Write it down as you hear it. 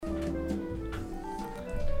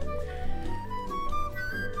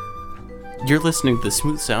You're listening to the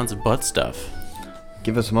smooth sounds of butt stuff.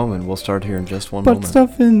 Give us a moment. We'll start here in just one Butt moment.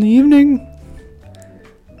 stuff in the evening.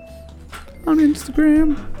 On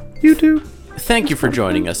Instagram, YouTube. Thank you for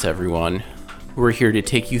joining us, everyone. We're here to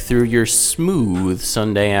take you through your smooth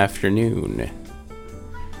Sunday afternoon.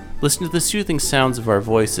 Listen to the soothing sounds of our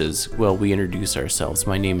voices while we introduce ourselves.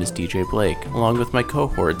 My name is DJ Blake, along with my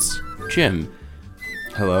cohorts, Jim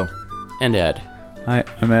Hello. and Ed. Hi,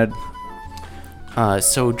 I'm Ed.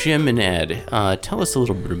 So Jim and Ed, tell us a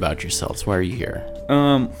little bit about yourselves. Why are you here?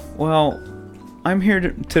 Well, I'm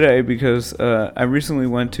here today because I recently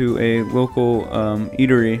went to a local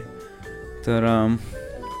eatery that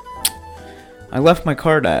I left my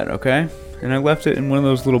card at, okay? And I left it in one of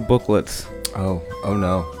those little booklets. Oh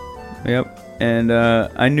no. Yep. And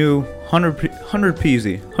I knew 100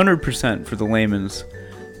 peasy, 100% for the layman's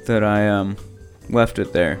that I left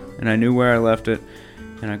it there. And I knew where I left it.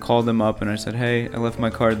 And I called them up and I said, hey, I left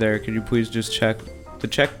my card there. Could you please just check the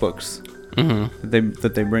checkbooks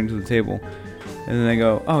that they bring to the table? And then they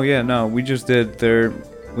go, oh, yeah, no, we just did.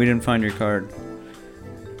 We didn't find your card.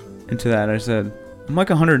 And to that I said, I'm like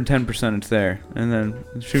 110% it's there. And then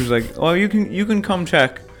she was like, oh, you can come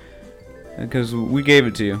check because we gave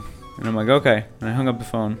it to you. And I'm like, okay. And I hung up the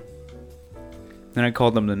phone. Then I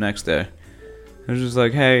called them the next day. I was just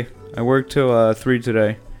like, hey, I work till 3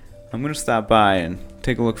 today. I'm going to stop by and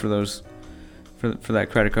take a look for those, for that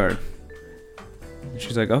credit card. And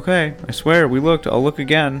she's like, okay, I swear, we looked. I'll look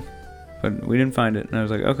again. But we didn't find it. And I was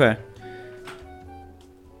like, okay.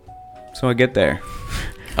 So I get there.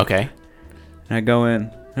 Okay. And I go in.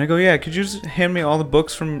 And I go, yeah, could you just hand me all the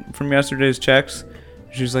books from yesterday's checks?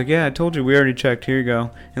 She's like, yeah, I told you we already checked. Here you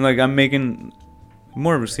go. And like, I'm making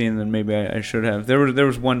more of a scene than maybe I should have. There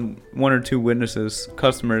was one or two witnesses,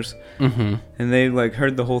 customers, and they like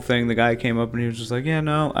heard the whole thing. The guy came up and he was just like, yeah,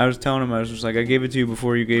 no. I was telling him, I was just like, I gave it to you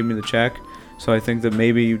before you gave me the check, so I think that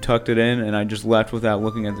maybe you tucked it in and I just left without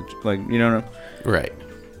looking at the Right.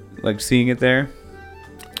 like seeing it there.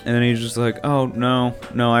 And then he's just like, oh no,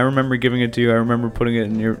 I remember giving it to you. I remember putting it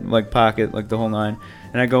in your like pocket, like the whole nine.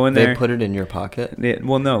 And I go in there. They put it in your pocket? Yeah,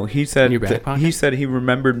 well, no, he said in your back pocket? He said he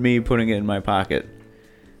remembered me putting it in my pocket.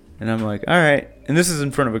 And I'm like, all right. And this is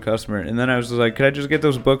in front of a customer. And then I was like, could I just get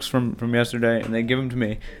those books from yesterday? And they give them to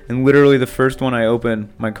me. And literally the first one I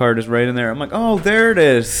open, my card is right in there. I'm like, oh, there it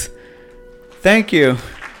is. Thank you.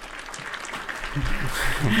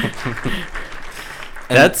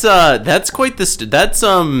 That's quite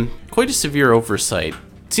a severe oversight.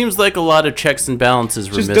 Seems like a lot of checks and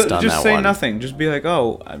balances were missed on that one. Just say nothing. Just be like,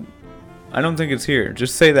 oh, I don't think it's here.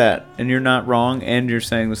 Just say that, and you're not wrong, and you're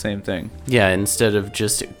saying the same thing. Yeah, instead of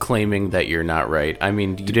just claiming that you're not right. I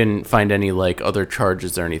mean, you didn't find any like other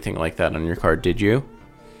charges or anything like that on your card, did you?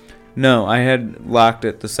 No, I had locked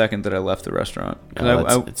it the second that I left the restaurant.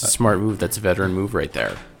 It's a smart move. That's a veteran move right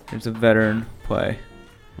there. It's a veteran play.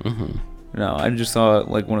 Mm-hmm. No, I just saw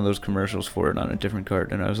like one of those commercials for it on a different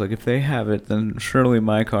card, and I was like, if they have it, then surely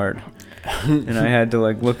my card. And I had to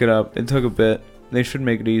like look it up. It took a bit. They should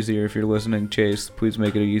make it easier. If you're listening, Chase, please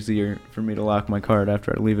make it easier for me to lock my card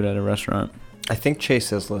after I leave it at a restaurant. I think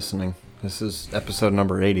Chase is listening. This is episode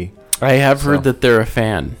number 80. I have heard that they're a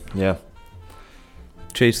fan. Yeah.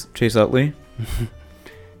 Chase Utley?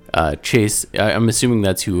 Chase, I'm assuming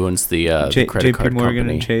that's who owns the credit card JP Morgan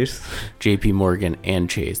company. and Chase? JP Morgan and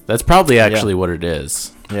Chase. That's probably actually what it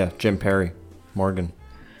is. Yeah, Jim Perry, Morgan,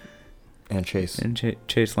 and Chase. And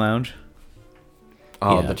Chase Lounge?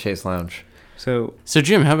 Oh, Yeah. the Chase Lounge. So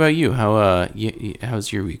Jim, how about you?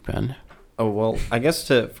 How's your week been? Oh, well, I guess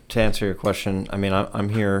to answer your question, I mean, I'm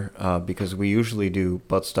here because we usually do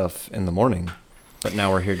butt stuff in the morning, but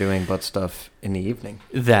now we're here doing butt stuff in the evening.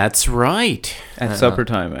 That's right. at supper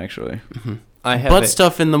time, actually. Mm-hmm. I have Butt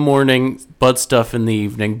stuff in the morning, butt stuff in the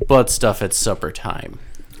evening, butt stuff at supper time.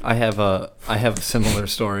 I have a similar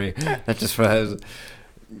story. That just there's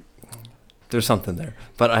something there,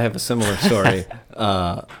 but I have a similar story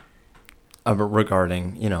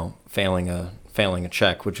regarding failing a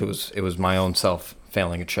check, which it was my own self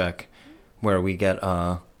failing a check, where we get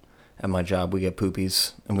at my job we get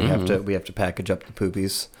poopies and we have to package up the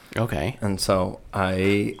poopies. Okay. And so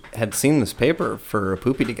I had seen this paper for a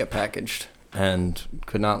poopy to get packaged and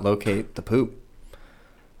could not locate the poop.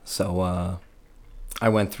 So I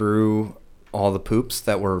went through all the poops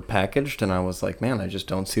that were packaged and I was like, man, I just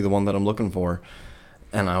don't see the one that I'm looking for.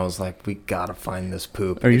 And I was like, we gotta find this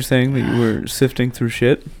poop. Are you saying that you were sifting through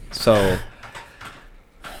shit? So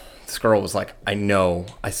this girl was like, I know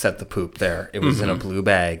I set the poop there. It was in a blue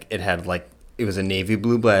bag. It was a navy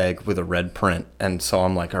blue bag with a red print. And so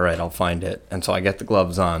I'm like, all right, I'll find it. And so I get the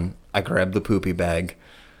gloves on. I grab the poopy bag.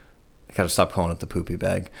 I gotta stop calling it the poopy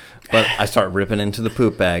bag. But I start ripping into the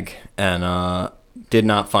poop bag and did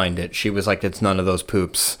not find it. She was like, it's none of those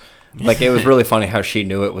poops. Like, it was really funny how she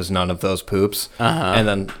knew it was none of those poops. And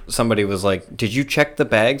then somebody was like, did you check the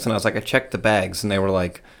bags? And I was like, I checked the bags. And they were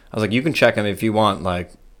like, I was like, you can check them if you want.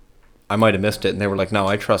 Like, I might have missed it. And they were like, no,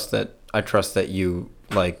 I trust that you,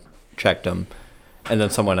 like, checked them. And then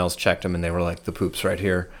someone else checked them, and they were like, the poop's right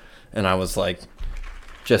here. And I was like,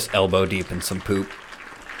 just elbow deep in some poop.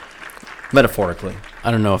 Metaphorically.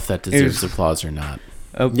 I don't know if that deserves applause or not.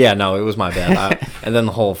 Yeah, no, it was my bad. And then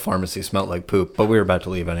the whole pharmacy smelled like poop, but we were about to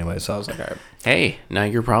leave anyway, so I was like, all right. Hey,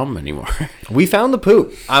 not your problem anymore. We found the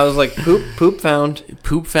poop. I was like, poop found.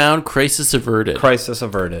 Poop found, crisis averted. Crisis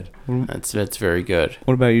averted. That's very good.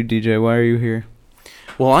 What about you, DJ? Why are you here?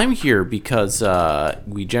 Well, I'm here because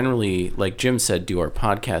we generally, like Jim said, do our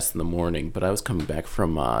podcast in the morning, but I was coming back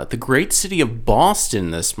from the great city of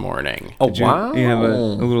Boston this morning. Oh, wow. You have a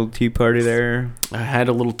little tea party there? I had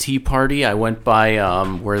a little tea party. I went by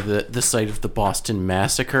where the site of the Boston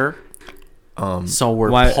Massacre. Saw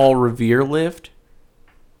where Paul Revere lived.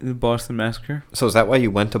 The Boston Massacre? So is that why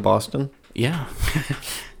you went to Boston? Yeah.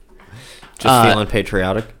 Just feeling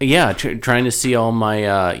patriotic? Yeah, trying to see all my,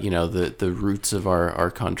 the roots of our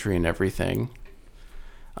country and everything.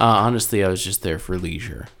 Honestly, I was just there for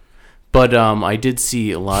leisure. But I did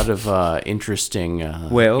see a lot of interesting,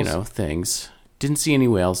 whales? Things. Didn't see any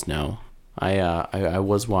whales, no. I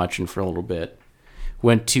was watching for a little bit.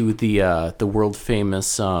 Went to the world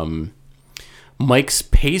famous Mike's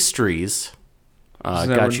Pastries.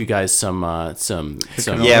 Got you guys some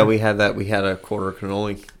Yeah, we had that. We had a quarter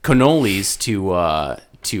cannoli. Cannolis to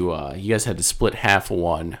you guys had to split half of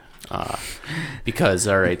one. Because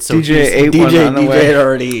all right, so DJ ate one on the way. had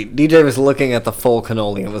already. DJ was looking at the full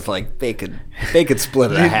cannoli and was like, they could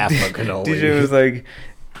split a half a cannoli. DJ was like,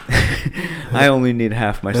 I only need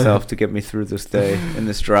half myself to get me through this day and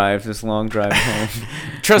this long drive home.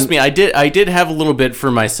 Trust me, I did have a little bit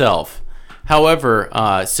for myself. However,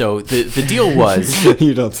 so the deal was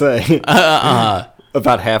you don't say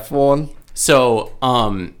about half one. So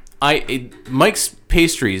Mike's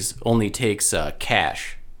Pastries only takes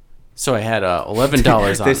cash. So I had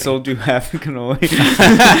 $11 on They me. sold you half a cannoli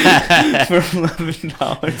for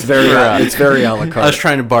 $11. It's very a la carte. I was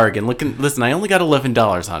trying to bargain. Listen, I only got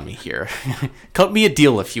 $11 on me here. Cut me a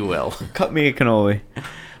deal, if you will. Cut me a cannoli.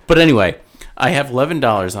 But anyway, I have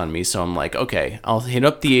 $11 on me, so I'm like, okay, I'll hit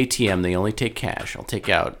up the ATM. They only take cash. I'll take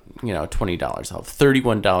out, $20. I'll have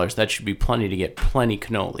 $31. That should be plenty to get plenty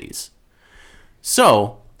cannolis.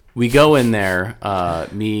 So we go in there,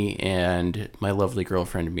 me and my lovely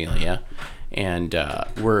girlfriend Amelia, and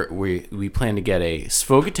we plan to get a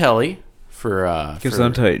sfogatelli for. Kiss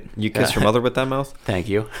on tight. You kiss your mother with that mouth? Thank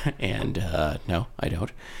you. And no, I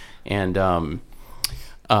don't. And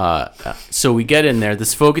so we get in there. The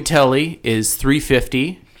sfogatelli is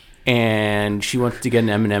 $3.50, and she wants to get an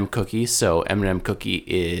M&M cookie. So M&M cookie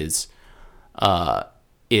is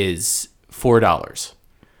 $4.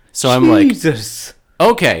 So I'm like, Jesus.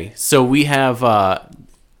 okay. So we have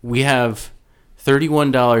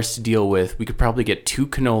 $31 to deal with. We could probably get 2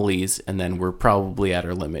 cannolis, and then we're probably at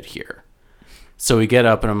our limit here. So we get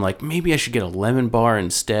up, and I'm like, maybe I should get a lemon bar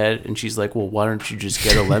instead. And she's like, well, why don't you just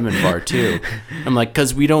get a lemon bar too? I'm like,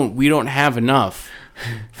 because we don't have enough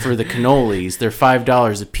for the cannolis. They're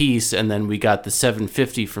 $5 a piece, and then we got the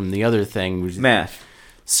 $7.50 from the other thing. Math.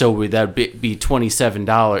 So that'd be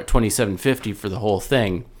 $27.50 for the whole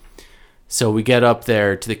thing. So we get up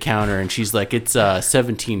there to the counter, and she's like, it's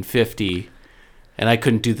 $17.50, and I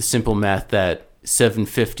couldn't do the simple math that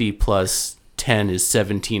 $7.50 plus 10 is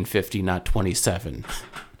 $17.50, not 27.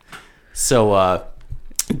 So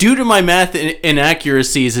due to my math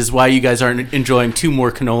inaccuracies is why you guys aren't enjoying 2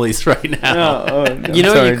 more cannolis right now. No,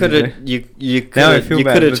 you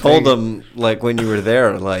could have told them, like, when you were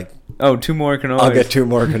there, like, 2 more cannolis. I'll get 2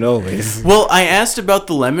 more cannolis. Well, I asked about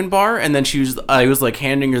the lemon bar, and then I was like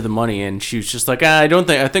handing her the money, and she was just like, I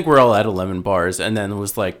think we're all out of lemon bars, and then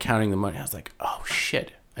was like counting the money. I was like, oh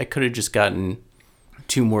shit, I could have just gotten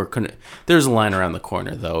 2 more. There's a line around the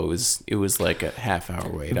corner though. It was like a half-hour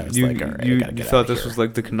wait. I was like, all right, I gotta get you thought out this here. was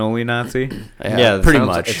like the cannoli Nazi? Yeah, pretty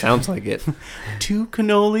much. It sounds like it. 2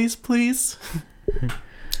 cannolis, please.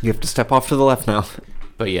 You have to step off to the left now.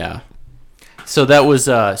 But yeah. So that was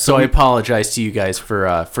so I apologize to you guys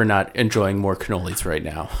for not enjoying more cannolis right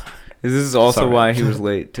now. This is also Sorry. why he was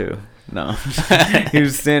late too. No, he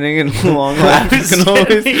was standing in a long line for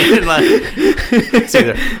cannolis.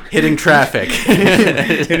 Hitting traffic.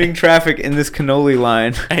 Hitting traffic in this cannoli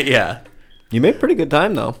line. Yeah. You made pretty good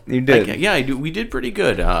time though. You did. We did pretty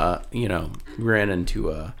good. We ran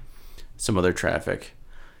into some other traffic.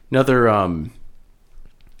 Another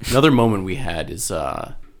moment we had is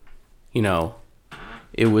it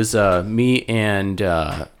was me and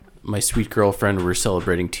my sweet girlfriend were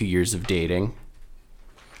celebrating 2 years of dating.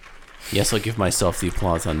 Yes, I'll give myself the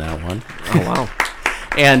applause on that one. Oh, wow.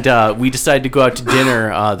 And we decided to go out to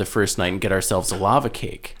dinner the first night and get ourselves a lava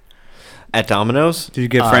cake. At Domino's? Did you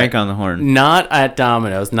get Frank on the horn? Not at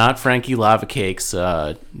Domino's, not Frankie Lava Cakes,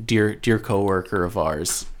 dear coworker of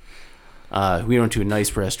ours. We went to a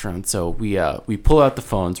nice restaurant, so we pull out the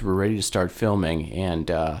phones. We're ready to start filming, and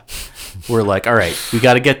we're like, all right, we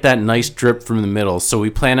got to get that nice drip from the middle. So we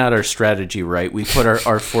plan out our strategy, right? We put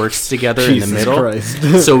our forks together in the middle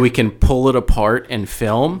so we can pull it apart and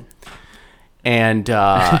film. And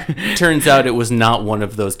turns out it was not one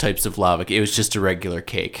of those types of lava. It was just a regular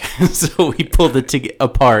cake. So we pulled it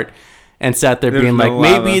apart and sat there being like,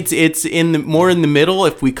 maybe it's more in the middle.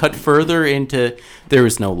 If we cut further into, there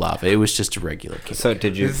was no lava. It was just a regular cake. So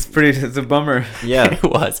did you? It's a bummer. Yeah, it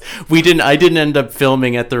was. I didn't end up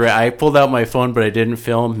filming at I pulled out my phone, but I didn't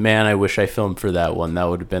film. Man, I wish I filmed for that one. That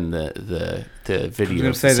would have been the video. I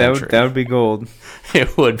was gonna say that would be gold.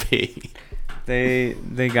 It would be.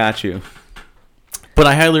 They got you. But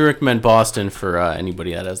I highly recommend Boston for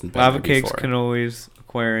anybody that hasn't been Lava there cakes, before. cannolis,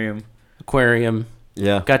 Aquarium.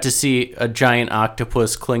 Yeah. Got to see a giant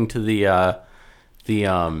octopus cling to the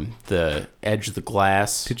edge of the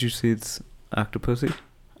glass. Did you see its octopusy?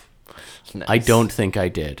 Nice. I don't think I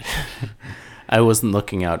did. I wasn't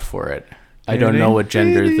looking out for it. I don't know what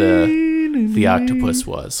gender the octopus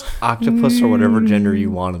was. Octopus or whatever gender you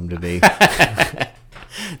want him to be.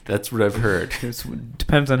 That's what I've heard. It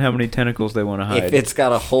depends on how many tentacles they want to hide. If it's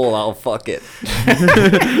got a hole, I'll fuck it.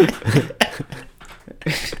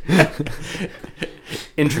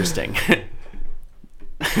 Interesting.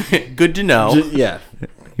 Good to know. Yeah.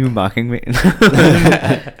 You mocking me?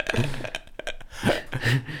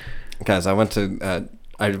 Guys, I went to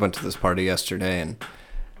this party yesterday, and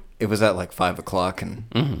it was at like 5:00.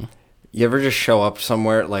 And you ever just show up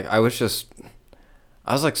somewhere? Like I was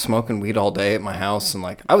like smoking weed all day at my house, and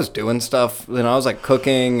like I was doing stuff. You know, I was like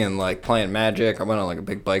cooking and like playing Magic. I went on like a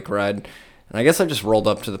big bike ride, and I guess I just rolled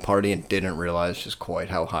up to the party and didn't realize just quite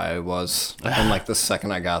how high I was. And like the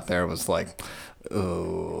second I got there, it was like,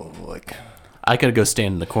 oh, like. I gotta go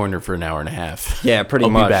stand in the corner for an hour and a half. Yeah, pretty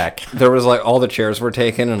I'll much. be back. There was like all the chairs were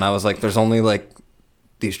taken, and I was like, "There's only like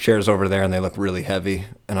these chairs over there, and they look really heavy,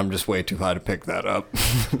 and I'm just way too high to pick that up."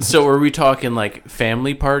 So, are we talking like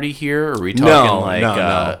family party here, or are we talking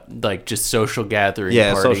No. like just social gathering?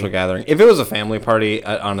 Yeah, party? social gathering. If it was a family party,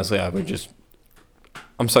 honestly, I would just.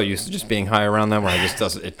 I'm so used to just being high around them, where I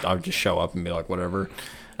would just show up and be like, whatever.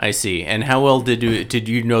 I see. And how well did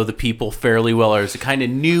you know the people fairly well, or is it kind of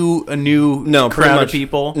a new crowd of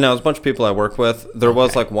people? No, it's a bunch of people I work with. There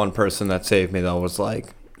was like one person that saved me though. Was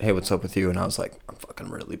like, "Hey, what's up with you?" And I was like, "I'm fucking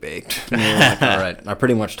really baked." And they were like, all right. I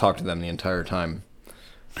pretty much talked to them the entire time,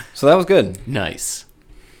 so that was good. Nice.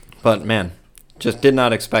 But man, just did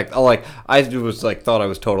not expect. I was like, thought I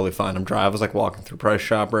was totally fine. I was like walking through Price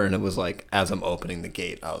Chopper, and it was like as I'm opening the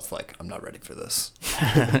gate, I was like, I'm not ready for this.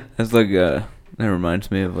 That's like that reminds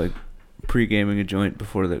me of like pre-gaming a joint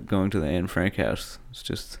before going to the Anne Frank house.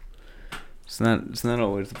 It's not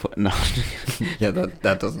always the point. No. Yeah,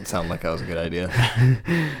 that doesn't sound like that was a good idea.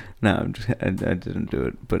 No, I didn't do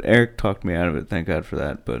it. But Eric talked me out of it. Thank God for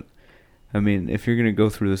that. But I mean, if you're gonna go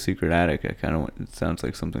through the secret attic, it sounds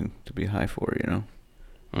like something to be high for, you know.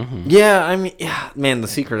 Mm-hmm. Yeah, I mean, yeah, man, the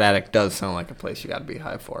secret attic does sound like a place you got to be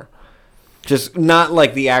high for. Just not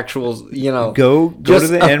like the actual, you know. Go just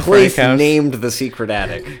to the a Anne place Frank house. named the secret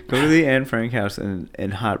attic. Go to the Anne Frank house and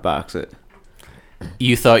hotbox it.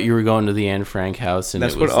 You thought you were going to the Anne Frank house, and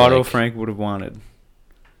that's it what was Otto like, Frank would have wanted.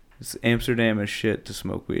 Amsterdam is shit to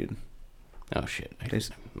smoke weed. Oh shit! They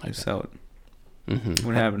sell it. Mm-hmm.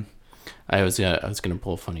 What happened? I was gonna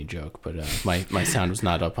pull a funny joke, but my sound was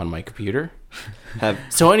not up on my computer. Have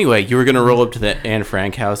So anyway, you were gonna roll up to the Anne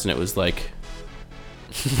Frank house, and it was like,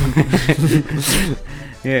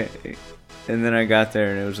 Yeah, and then I got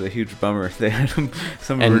there and it was a huge bummer. They had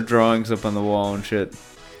some of her drawings up on the wall and shit.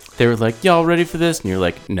 they were like, "Y'all ready for this?" And you're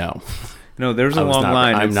like, "No, No, there was a long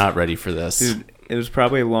line. I'm not ready for this." Dude, it was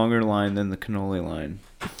probably a longer line than the cannoli line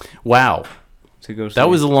Wow, to go see. that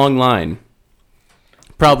was a long line.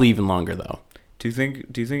 Probably even longer though. Do you think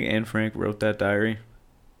Anne Frank wrote that diary?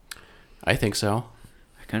 I think so.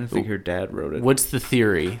 I kind of think her dad wrote it. What's the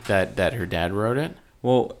theory that her dad wrote it?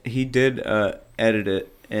 Well, he did edit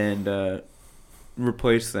it and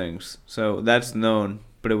replace things, so that's known.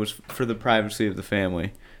 But it was for the privacy of the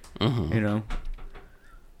family, Mm-hmm. you know.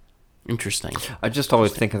 Interesting. I just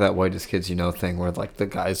always think of that whitest kids you know thing where like the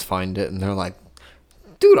guys find it and they're like,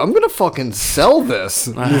 dude, I'm gonna fucking sell this.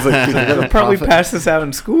 And he's like, dude, you're gonna Probably profit. pass this out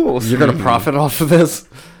in schools. You're gonna profit off of this.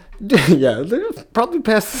 Yeah, they're gonna probably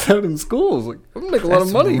pass this out in schools. Like, I'm gonna make a lot of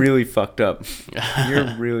That's money. really fucked up.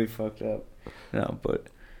 You're really fucked up. No, but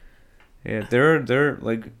yeah, they're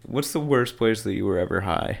like, what's the worst place that you were ever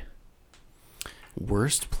high?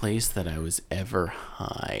 Worst place that I was ever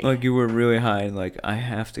high. Like you were really high, and like I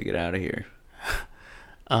have to get out of here.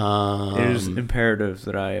 It is imperative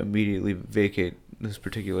that I immediately vacate this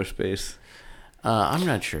particular space. I'm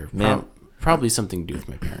not sure. Man. Probably something to do with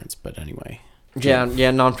my parents, but anyway. Yeah,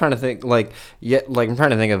 no, I'm trying to think. I'm trying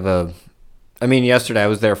to think of I mean, yesterday I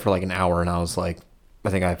was there for like an hour, and I was like, I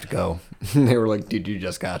think I have to go. And they were like, dude, you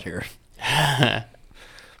just got here. I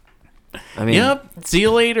mean, Yep. See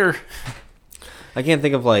you later. I can't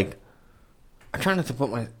think of like. I'm trying to put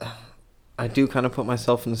I do kind of put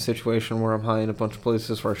myself in a situation where I'm high in a bunch of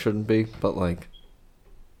places where I shouldn't be, but like,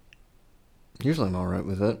 usually I'm all right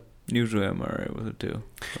with it. Usually I'm alright with it too.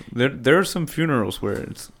 There are some funerals where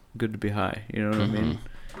it's good to be high. You know what I mean?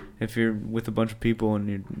 If you're with a bunch of people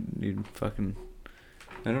and you fucking,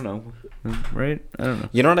 I don't know, right? I don't know.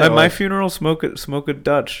 You know what? At my funeral, smoke a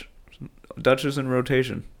Dutch. Dutch is in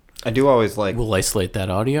rotation. I do always like. We'll isolate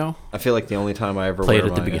that audio. I feel like the only time I ever Play it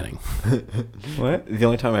wear at the my, beginning. What? The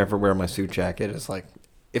only time I ever wear my suit jacket is like,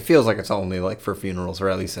 it feels like it's only like for funerals, or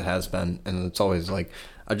at least it has been, and it's always like,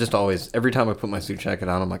 I just always, every time I put my suit jacket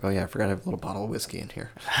on, I'm like, oh yeah, I forgot I have a little bottle of whiskey in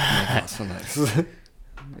here. I'm like, oh, so nice.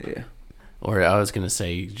 Yeah. Or I was going to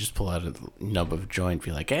say, you just pull out a nub of a joint,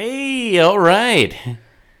 be like, hey, all right.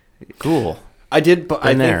 Cool. I did, but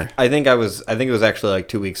Been there. I think it was actually like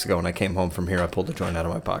 2 weeks ago when I came home from here. I pulled the joint out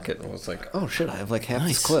of my pocket and was like, "Oh shit, I have like half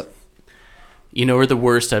this Nice. clip." You know where the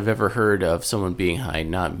worst I've ever heard of someone being high,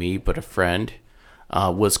 not me, but a friend,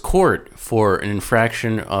 was court for an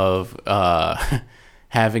infraction of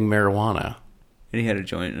having marijuana. And he had a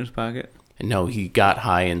joint in his pocket. No, he got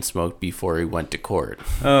high and smoked before he went to court.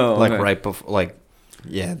 Oh, Like okay. right before, like,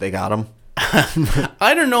 yeah, they got him.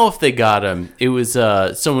 I don't know if they got him. It was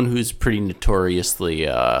someone who's pretty notoriously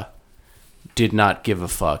did not give a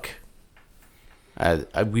fuck.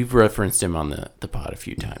 We've referenced him on the pod a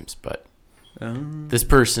few times, but this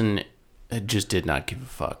person just did not give a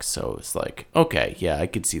fuck. So it's like, okay, yeah, I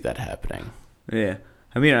could see that happening. Yeah.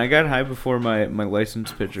 I mean, I got high before my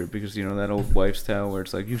license picture because, you know, that old wives' tale where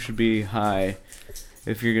it's like, you should be high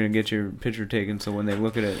if you're going to get your picture taken. So when they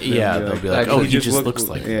look at it, They'll be like, oh, he just looks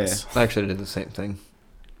like yeah. this. I actually did the same thing.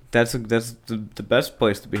 That's the best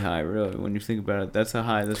place to be high, really. When you think about it, that's a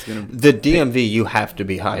high that's going to... The DMV, you have to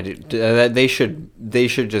be high. They should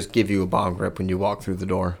just give you a bong rip when you walk through the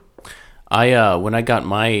door. When I got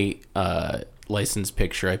my license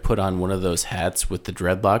picture, I put on one of those hats with the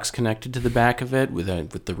dreadlocks connected to the back of it with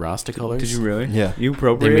the Rasta colors. Did you really? Yeah. You They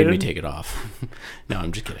appropriated? made me take it off. No,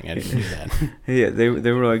 I'm just kidding. I didn't do that. Yeah, they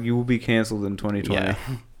were like, you will be canceled in 2020. Yeah.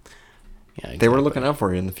 Yeah, They were exactly. looking out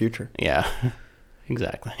for you in the future. Yeah,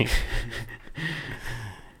 exactly.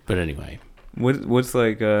 But anyway, What's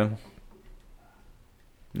like, no,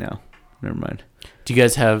 never mind. do you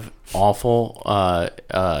guys have awful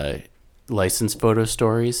license photo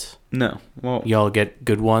stories? No. Well, Y'all get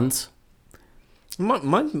good ones?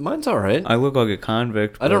 Mine's all right. I look like a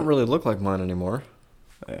convict. I don't but- really look like mine anymore.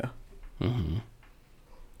 Yeah. Mm-hmm.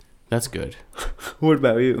 That's good. What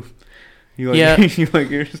about you? You like, Yeah. you like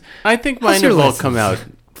yours? I think How's mine your have all license? come out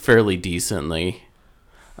fairly decently.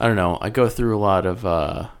 I don't know. I go through a lot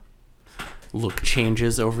of look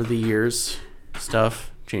changes over the years.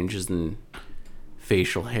 Changes in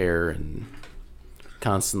facial hair and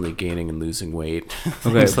constantly gaining and losing weight.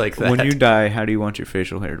 Okay. Things like that. When you die, how do you want your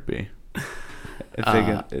facial hair to be?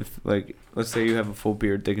 If like, let's say you have a full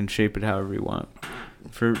beard, they can shape it however you want.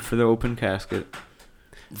 For the open casket.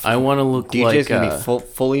 I want to look DJ's like... gonna be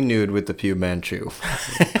fully nude with the Fu Manchu.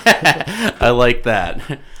 I like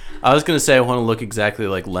that. I was going to say I want to look exactly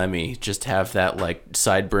like Lemmy. Just have that, like,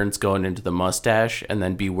 sideburns going into the mustache and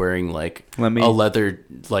then be wearing, like, Lemmy. a leather,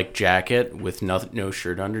 like, jacket with no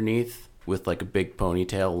shirt underneath with, like, a big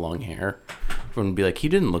ponytail, long hair. Everyone would be like, he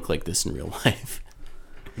didn't look like this in real life.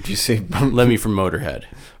 Did you see Lemmy from Motorhead.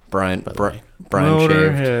 Brian by the way. Brian shaved?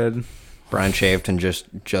 Motorhead. Brian shaved and just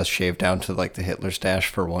shaved down to like the Hitler stash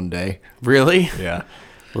for one day. Really? Yeah.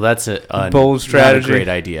 Well, that's a Bold strategy. Not a great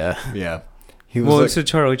idea. Yeah. He was Well, like, it's a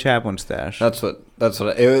Charlie Chaplin stash. that's what I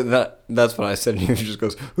said. And he just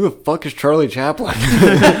goes, "Who the fuck is Charlie Chaplin?"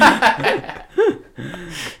 I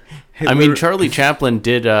mean, Hitler- Charlie Chaplin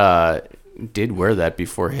did wear that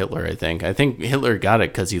before Hitler, I think. I think Hitler got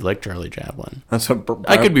it because he liked Charlie Chaplin. That's what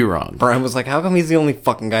I could be wrong. Brian was like, "How come he's the only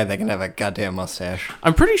fucking guy that can have a goddamn mustache?"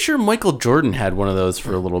 I'm pretty sure Michael Jordan had one of those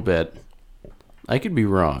for a little bit. I could be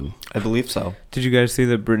wrong. I believe so. Did you guys see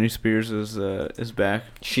that Britney Spears is back?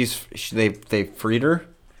 They freed her.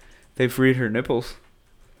 They freed her nipples.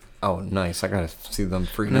 Oh, nice! I gotta see them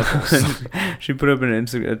free nipples. She put up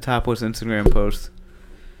a topless Instagram post.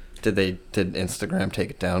 Did Instagram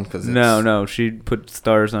take it down? No, she put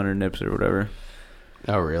stars on her nips or whatever.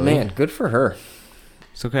 Oh, really? Man, good for her.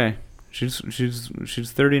 It's okay. She's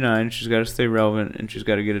 39. She's got to stay relevant, and she's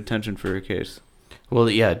got to get attention for her case. Well,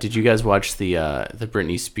 yeah. Did you guys watch the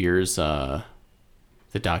Britney Spears the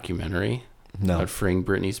documentary? No. About freeing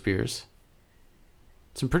Britney Spears.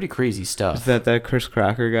 Some pretty crazy stuff. Is that Chris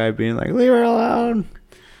Crocker guy being like, "Leave her alone"?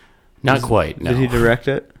 Not quite. No. Did he direct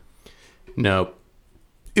it? No.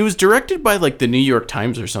 It was directed by like the New York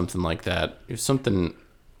Times or something like that. It was something.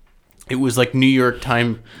 It was like New York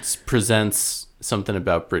Times presents something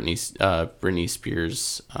about Britney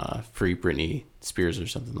Spears, free Britney Spears or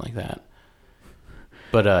something like that.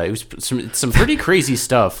 But it was some pretty crazy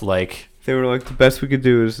stuff. Like they were like, the best we could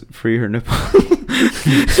do is free her nipple.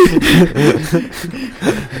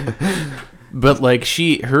 But like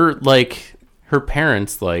her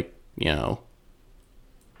parents, like, you know,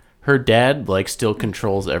 her dad like still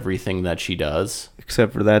controls everything that she does.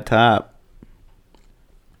 Except for that top.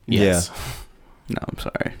 Yes. Yeah. No, I'm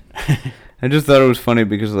sorry. I just thought it was funny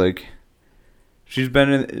because like she's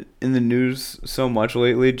been in the news so much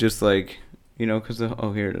lately, just like, you know, because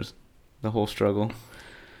here it is, the whole struggle.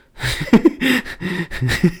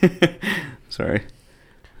 Sorry.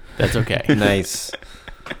 That's okay. Nice.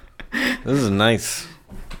 This is nice.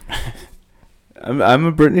 I'm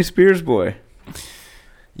a Britney Spears boy.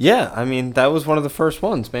 Yeah, I mean, that was one of the first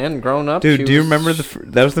ones, man. Growing up, dude, do you remember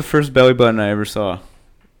that was the first belly button I ever saw?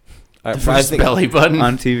 The first belly button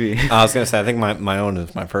on TV. I was gonna say, I think my own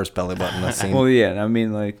is my first belly button I've seen. Well, yeah, I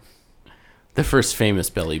mean, like the first famous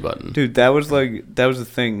belly button. Dude, that was the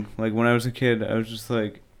thing. Like when I was a kid, I was just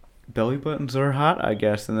like, belly buttons are hot, I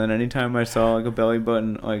guess. And then anytime I saw like a belly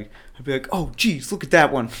button, like I'd be like, oh, geez, look at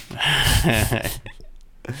that one. I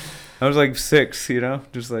was like 6, you know,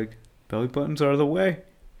 just like belly buttons are the way.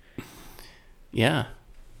 Yeah.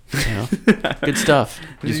 You know, good stuff.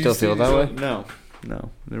 Do you still feel that way?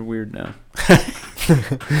 No, they're weird now. They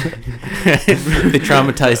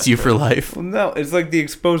traumatized you for life. Well, no, it's like the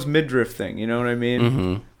exposed midriff thing. You know what I mean?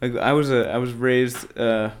 Mm-hmm. Like I was raised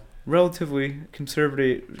relatively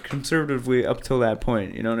conservatively up till that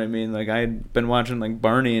point. You know what I mean? Like I had been watching like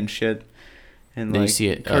Barney and shit, and then like you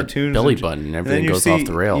see cartoons, belly button, and everything goes off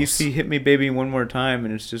the rails. You see "Hit Me, Baby, One More Time,"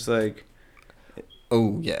 and it's just like,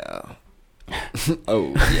 oh yeah,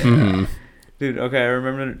 oh yeah. Mm-hmm. Dude, okay, I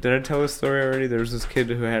remember. Did I tell this story already? There was this kid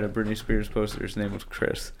who had a Britney Spears poster. His name was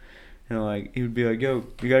Chris. And like he would be like, "Yo,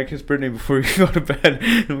 you gotta kiss Britney before you go to bed."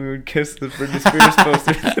 And we would kiss the Britney Spears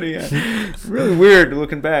poster that he had. Really weird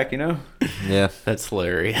looking back, you know? Yeah, that's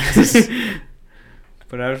hilarious.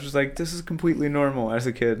 But I was just like, this is completely normal as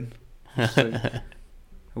a kid. Like, I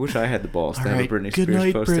wish I had the balls to have a Britney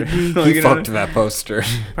Spears poster. Like, you fucked that poster.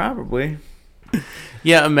 Probably.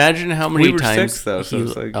 Yeah, imagine how many times. We were 6 though, so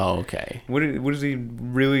it's like. Oh, okay. What is he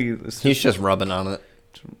really? He's just rubbing on it.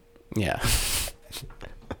 Yeah.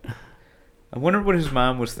 I wonder what his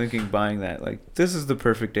mom was thinking buying that. Like, this is the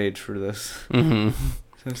perfect age for this. Mm-hmm.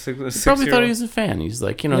 He probably thought he was a fan. He's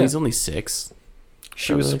like, you know, he's only 6.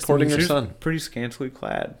 She was supporting her son. Pretty scantily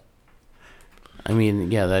clad. I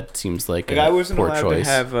mean, yeah, that seems like I wasn't poor allowed choice.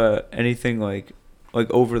 to have anything like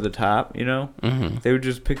over the top, you know. Mm-hmm. They would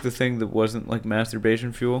just pick the thing that wasn't like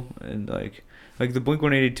masturbation fuel, and like the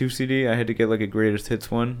Blink-182 CD, I had to get like a greatest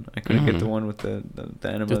hits one. I couldn't get the one with the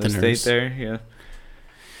Enema of the State there. Yeah,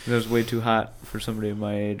 that was way too hot for somebody of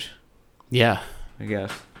my age. Yeah, I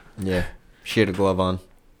guess. Yeah, she had a glove on.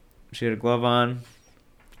 She had a glove on.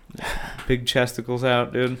 Big chesticles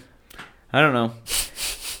out, dude. I don't know.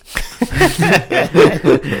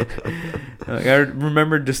 Like, I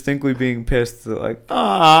remember distinctly being pissed that, like,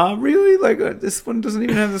 really? Like, this one doesn't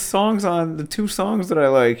even have the songs on, the 2 songs that I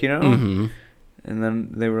like, you know? Mm-hmm. And then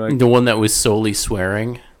they were like... The one that was solely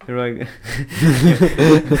swearing? They were like...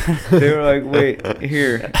 they were like, wait,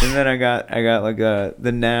 here. And then I got like,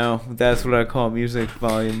 the Now, That's What I Call Music,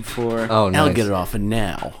 Volume 4. Oh, nice. I'll get it off of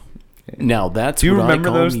Now. Now that's Do you what remember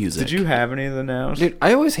I call those? music. Did you have any of the Nows? Dude,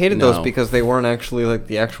 I always hated those because they weren't actually like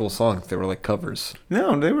the actual songs. They were like covers.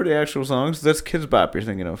 No, they were the actual songs. That's Kids Bop you're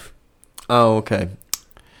thinking of. Oh, okay.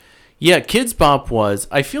 Yeah, Kids Bop was.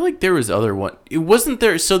 I feel like there was other one. It wasn't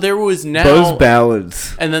there. So there was Now. Buzz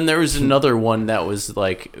Ballads. And then there was another one that was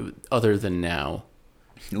like other than Now.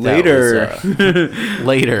 Later.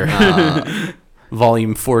 Later.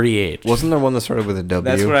 Volume 48. Wasn't there one that started with a W?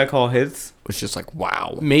 That's what I call hits. It's just like,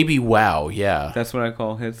 wow. Maybe wow, yeah. That's what I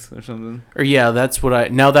call hits or something. Or yeah, that's what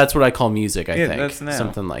I call music, I Yeah, think. that's now.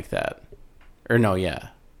 Something like that. Or no, yeah.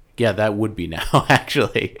 Yeah, that would be now,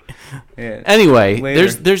 actually. Yeah. Anyway,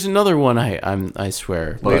 Later. there's another one I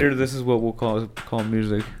swear. Later, this is what we'll call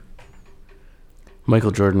music.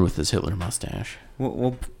 Michael Jordan with his Hitler mustache.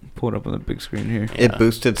 We'll pull it up on the big screen here. Yeah. It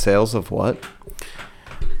boosted sales of what?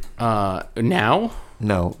 Now?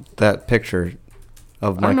 No, that picture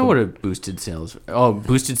of Michael. I don't know what it boosted sales. Oh,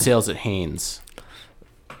 boosted sales at Hanes.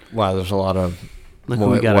 Wow, there's a lot of Look who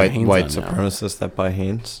we got our Hanes white on now. supremacists that buy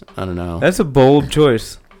Hanes. I don't know. That's a bold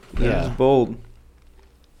choice. Yeah. That's bold.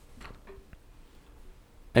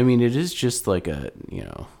 I mean, it is just like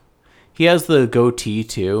he has the goatee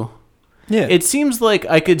too. Yeah. It seems like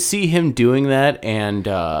I could see him doing that, and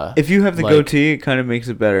If you have the like, goatee, it kind of makes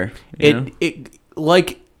it better. you know? it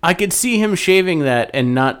like I could see him shaving that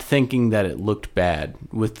and not thinking that it looked bad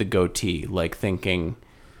with the goatee, like thinking,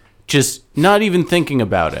 just not even thinking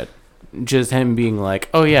about it, just him being like,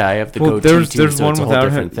 "Oh yeah, I have the goatee there's too, so one it's a whole without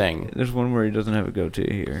different him. thing." There's one where he doesn't have a goatee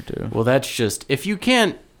here too. Well, that's just if you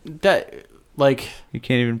can't that like You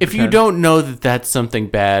can't even. if you pretend. don't know that that's something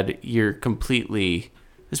bad, you're completely,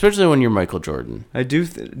 especially when you're Michael Jordan. I do,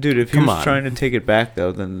 dude. If he Come was on. trying to take it back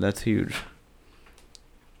though, then that's huge.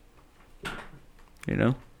 You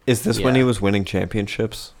know. Is this when Yeah. he was winning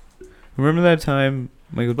championships? Remember that time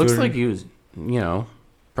Michael Looks Jordan? like he was,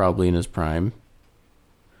 probably in his prime.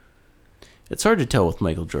 It's hard to tell with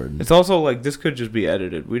Michael Jordan. It's also like this could just be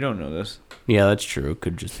edited. We don't know this. Yeah, that's true. It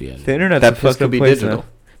could just be edited. The internet's That a piss fucked could up be place digital. now.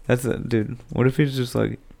 That's it, dude. What if he's just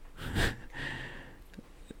like?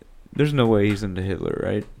 There's no way he's into Hitler,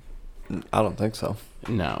 right? I don't think so.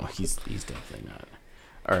 No, he's definitely not.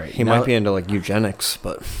 All right. He now- might be into like eugenics,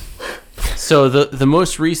 but So the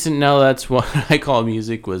most recent Now That's What I Call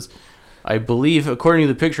Music was, I believe, according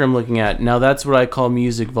to the picture I'm looking at, Now That's What I Call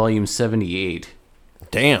Music, Volume 78.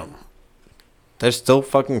 damn, they're still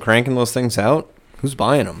fucking cranking those things out. Who's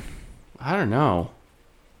buying them? I don't know.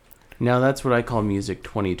 Now That's What I Call Music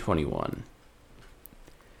 2021.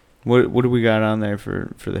 What do we got on there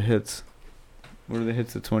for the hits? What are the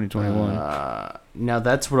hits of 2021? Now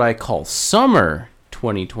That's What I Call Summer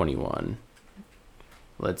 2021.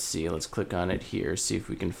 Let's see. Let's click on it here. See if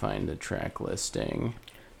we can find the track listing.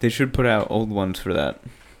 They should put out old ones for that.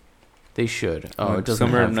 They should. Oh, Like it doesn't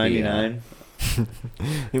Summer have of the, '99.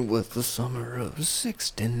 It was the summer of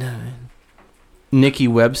 '69. Nikki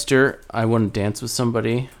Webster, I Want to Dance with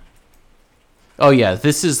Somebody. Oh, yeah.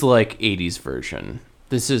 This is like 80s version.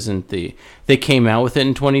 This isn't the... They came out with it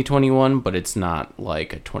in 2021, but it's not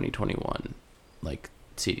like a 2021 like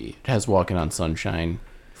CD. It has Walking on Sunshine,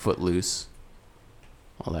 Footloose,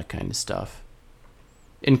 all that kind of stuff.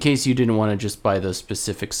 In case you didn't want to just buy those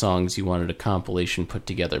specific songs, you wanted a compilation put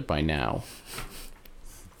together by Now.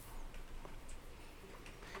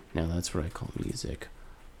 Now That's What I Call Music.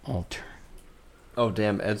 Alter. Oh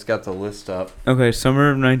damn, Ed's got the list up. Okay, summer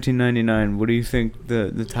of 1999. What do you think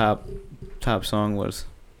the top song was?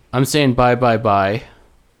 I'm saying Bye Bye Bye.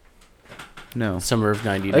 No, Summer of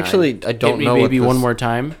 99. Actually, I don't Hit me know maybe what one this- more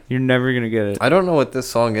time. you're never gonna get it. I don't know what this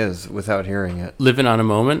song is without hearing it. Living on a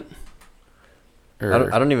Moment.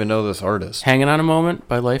 Or I don't even know this artist. Hanging on a Moment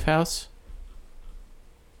by Lifehouse.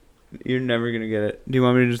 You're never gonna get it. Do you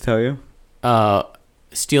want me to just tell you?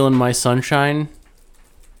 Stealing My Sunshine.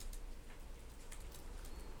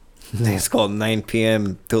 It's called 9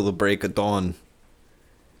 p.m. till the break of dawn.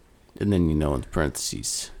 And then, in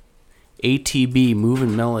parentheses, ATB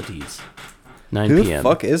Moving Melodies. 9 Who p.m. the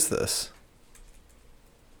fuck is this?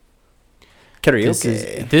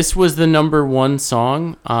 Karaoke. This was the number one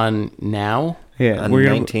song on Now. Yeah, On we're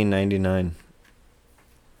gonna. 1999.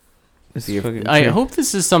 This See is if- fucking I true. hope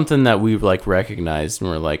this is something that we've like recognized and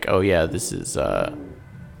we're like, oh yeah, this is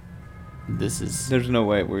There's no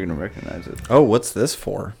way we're gonna recognize it. Oh, what's this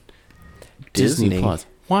for? Disney Plus.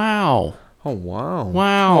 Wow. Oh wow.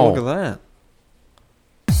 Wow. Oh, look at that.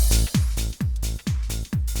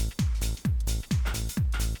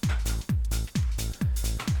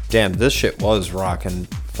 Damn, this shit was rocking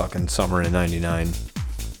fucking summer in '99.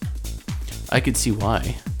 I could see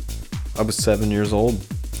why. I was 7 years old.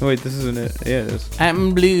 Oh, wait, this isn't it. Yeah, it is.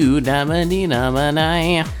 I'm blue, da-ba-dee-da-ba-da.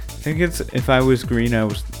 I think it's if I was green,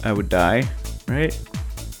 I would die, right?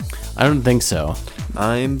 I don't think so.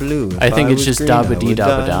 I'm blue. I think it's was just green, I dabba dee would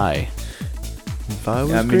dabba die. die. If I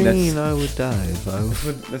was I mean, green, I would die. If I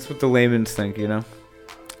was... That's what the layman's think, you know.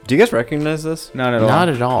 Do you guys recognize this? Not at all. Not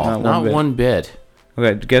at all. Not bit. one bit.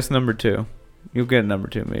 Okay, guess number 2. You'll get number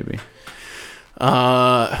 2 maybe.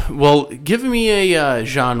 Well, give me a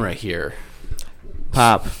genre here.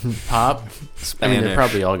 Pop. Pop? I mean, they're Spanish.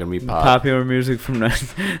 probably all going to be pop. Popular music from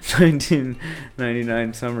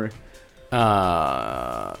 1999 summer.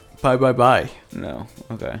 Bye, bye, bye. No.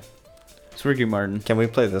 Okay. It's Ricky Martin. Can we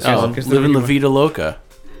play this Oh, one? Because Living La the- Vida Loca.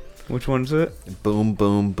 Which one's it? Boom,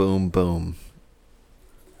 boom, boom, boom.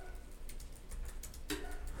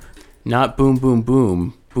 Not boom, boom,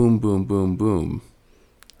 boom. Boom, boom, boom, boom.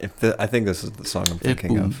 I think this is the song I'm Eh,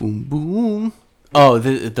 thinking boom, of. boom, boom. Oh,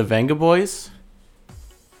 the Venga Boys?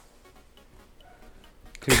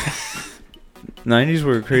 90s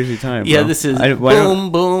were a crazy time. Yeah, bro. this is why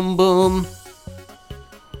don't- boom, boom, boom.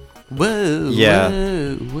 Whoa, Yeah.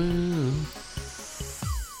 whoa, whoa.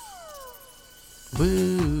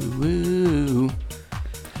 Woo, woo.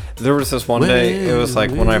 There was this one day, it was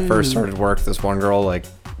like when I first started work, this one girl like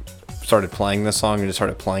started playing this song and just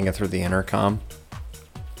started playing it through the intercom.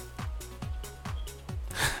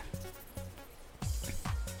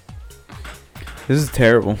 This is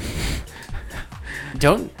terrible.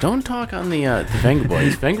 Don't talk on the Venga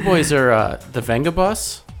Boys. Venga Boys are the Venga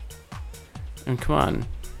Bus. And come on.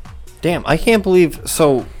 Damn, I can't believe.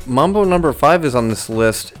 So Mambo number 5 is on this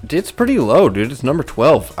list. It's pretty low, dude. It's number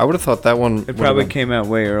 12. I would have thought that one. It probably came out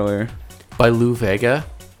way earlier. By Lou Vega.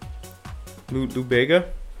 Lou Bega?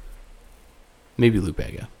 Maybe Lou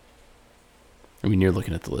Vega. I mean, you're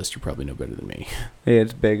looking at the list. You probably know better than me. Yeah,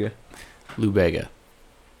 it's Bega. Lou Vega.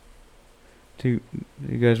 Do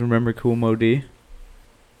you guys remember Cool Mo D?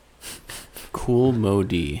 Cool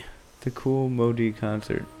Modi. The Cool Mo D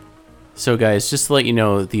concert. So, guys, just to let you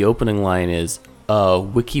know, the opening line is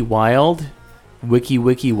Wiki Wild, Wiki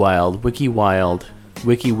Wiki Wild, Wiki Wild,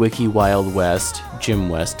 Wiki Wiki Wild West, Jim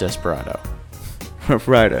West Desperado. Rough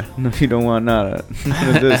Rider. No, you don't want none of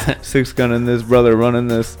this. 6 gun in this, brother running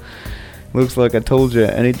this. Looks like I told you,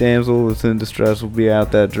 any damsel that's in distress will be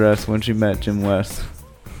out that dress when she met Jim West.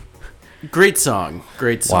 Great song.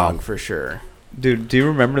 Great song, Wow. for sure. Dude, do you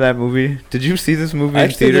remember that movie? Did you see this movie I in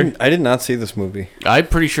actually theater? I did not see this movie. I'm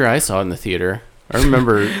pretty sure I saw it in the theater. I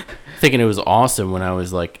remember thinking it was awesome when I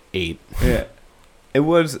was like 8. Yeah. It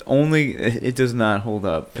was only, it does not hold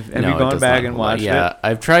up. Have No, you it gone does back not and hold up. watched Yeah, it?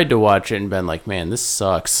 I've tried to watch it and been like, man, this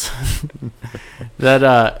sucks.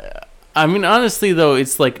 That, I mean, honestly, though,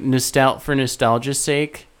 it's like for nostalgia's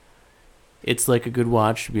sake. It's like a good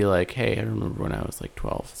watch to be like, hey, I remember when I was like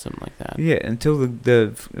 12, something like that. Yeah, until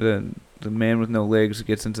the man with no legs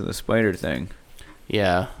gets into the spider thing.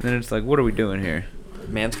 Yeah. Then it's like, what are we doing here?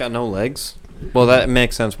 Man's got no legs. Well, that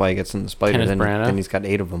makes sense why he gets in the spider. Kenneth Branagh? Then he's got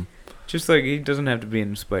 8 of them. Just like he doesn't have to be in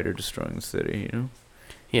the spider destroying the city, you know?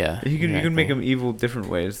 Yeah. You can make him evil different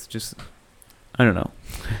ways. Just, I don't know.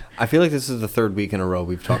 I feel like this is the 3rd week in a row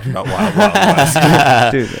we've talked about Wild Wild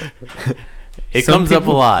West. Dude, It Some comes up a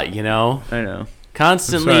people- lot, you know? I know.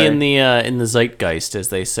 Constantly sorry. in the zeitgeist, as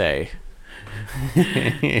they say.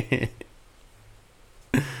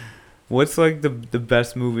 What's like the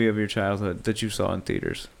best movie of your childhood that you saw in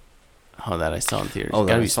theaters? Oh, that I saw in theaters. Oh,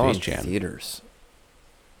 Gotta that be I saw in Space Jam. theaters.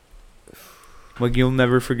 Like you'll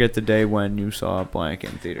never forget the day when you saw blank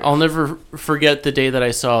in theaters. I'll never forget the day that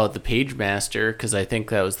I saw The Page Master, because I think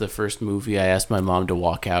that was the first movie I asked my mom to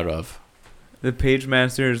walk out of. The Page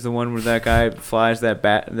Master is the one where that guy flies that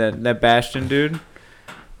Bastion dude.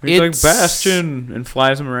 He's It's- like Bastion and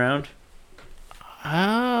flies him around.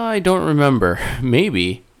 I don't remember.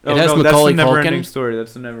 Maybe. Oh, It has no, Macaulay that's the never-ending Culkin. story.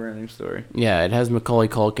 That's the never-ending story. Yeah, it has Macaulay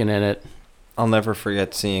Culkin in it. I'll never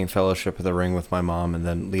forget seeing Fellowship of the Ring with my mom and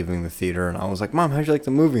then leaving the theater. And I was like, Mom, how'd you like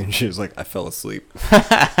the movie? And she was like, I fell asleep.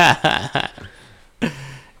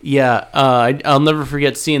 Yeah, I'll never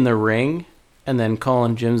forget seeing The Ring and then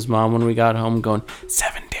calling Jim's mom when we got home going,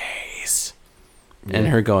 7 days. And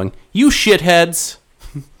her going, you shitheads.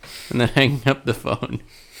 And then hanging up the phone.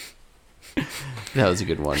 That was a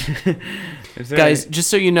good one. Guys, just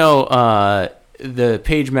so you know, the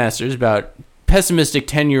Page Master is about pessimistic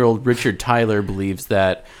 10-year-old Richard Tyler believes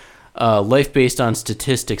that life based on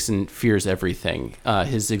statistics and fears everything.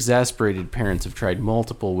 His exasperated parents have tried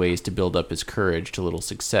multiple ways to build up his courage to little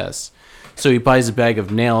success. So he buys a bag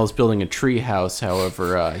of nails, building a tree house.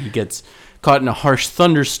 However, he gets caught in a harsh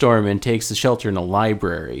thunderstorm and takes a shelter in a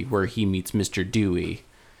library where he meets Mr. Dewey.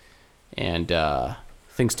 And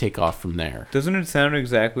things take off from there. Doesn't it sound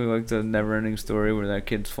exactly like the never-ending story where that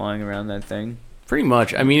kid's flying around that thing? Pretty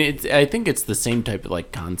much. I mean, I think it's the same type of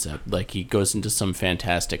like concept. Like he goes into some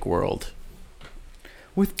fantastic world.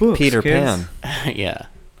 With books, Peter kids. Pan. Yeah.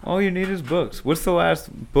 All you need is books. What's the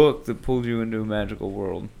last book that pulled you into a magical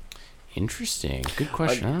world? Interesting. Good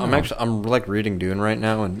question. I don't I'm know. I'm like reading Dune right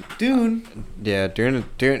now, and Dune. yeah, Dune.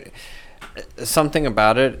 Something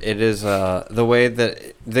about it. It is the way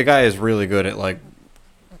that the guy is really good at like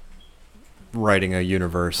writing a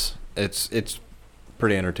universe. It's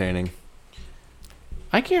pretty entertaining.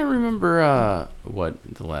 I can't remember what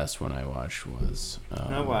the last one I watched was.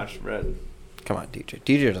 I watched Red. Come on, DJ.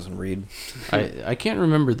 DJ doesn't read. I can't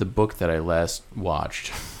remember the book that I last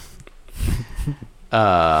watched.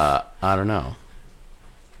 I don't know.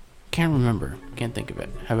 Can't remember. Can't think of it.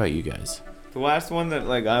 How about you guys? The last one that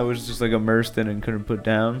like I was just like immersed in and couldn't put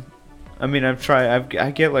down. I mean, I've tried.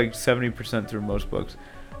 I get like 70% through most books.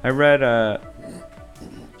 I read.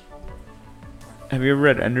 Have you ever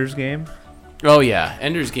read Ender's Game? Oh yeah,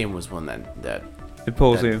 Ender's Game was one that It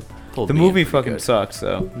pulls That you. pulled The me in movie pretty fucking good. sucks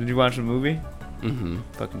though. Did you watch the movie? Mm-hmm.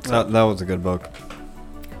 Fucking sucks. That was a good book.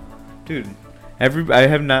 Dude, I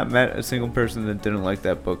have not met a single person that didn't like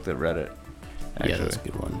that book that read it. Actually. Yeah, that's a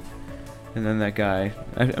good one. And then that guy,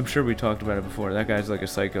 I'm sure we talked about it before. That guy's like a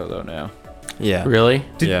psycho though now. Yeah. Really?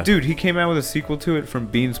 Yeah. Dude, he came out with a sequel to it from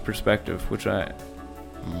Bean's perspective, which I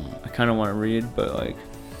kind of want to read, but like.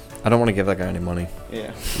 I don't want to give that guy any money.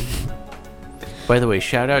 Yeah. By the way,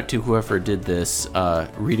 shout out to whoever did this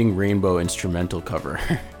Reading Rainbow instrumental cover.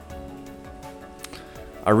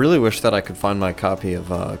 I really wish that I could find my copy of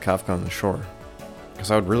Kafka on the Shore,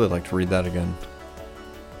 because I would really like to read that again.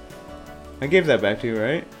 I gave that back to you,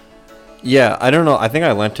 right? Yeah, I don't know. I think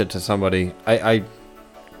I lent it to somebody. I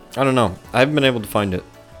don't know. I haven't been able to find it.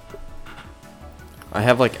 I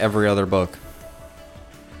have like every other book.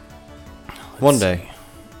 One day,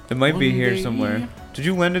 It might be One here day. somewhere. Did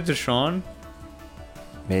you lend it to Sean?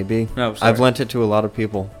 maybe. No, sorry. I've lent it to a lot of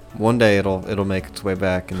people. One day it'll make its way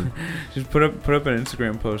back, and Just put up an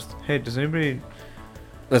Instagram post. Hey, does anybody?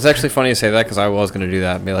 it's actually funny you say that because I was gonna do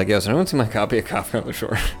that and be like, "Yo, has anyone seen my copy of Kafka on the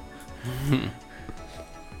Shore?"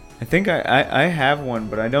 I think I have one,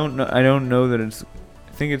 but I don't know that it's.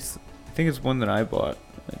 I think it's one that I bought.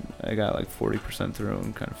 And I got like 40% through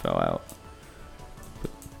and kind of fell out.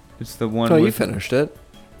 But it's the one. So you with finished it?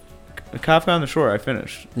 Kafka on the Shore. I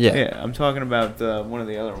finished. Yeah. Yeah. I'm talking about one of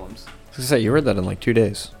the other ones. I was gonna say you read that in like 2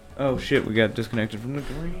 days. Oh shit! We got disconnected from the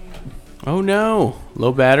green. Oh no,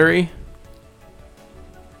 low battery.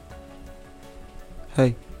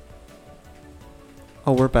 Hey.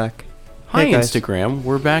 Oh, we're back. Hi Hey, guys. Instagram,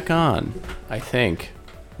 we're back on. I think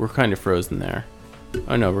we're kind of frozen there.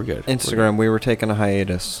 Oh no, we're good. Instagram, we were taking a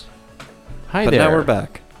hiatus, Hi but there. now we're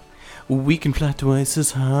back. We can fly twice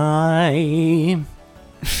as high.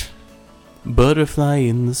 Butterfly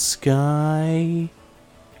in the sky.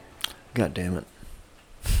 God damn it.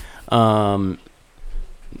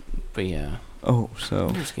 But yeah, Oh, so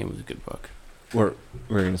Ender's Game was a good book. What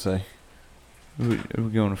were you gonna say? are we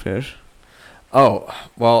going to fish? Oh,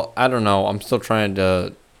 well, I don't know. I'm still trying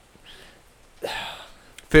to.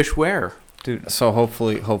 Fish where? Dude, So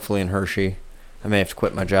hopefully in Hershey, I may have to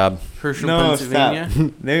quit my job. Herschel, no, Pennsylvania.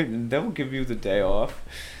 stop. They will give you the day off.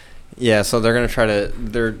 Yeah, so they're gonna try to.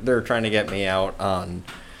 They're trying to get me out on.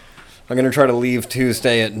 I'm gonna try to leave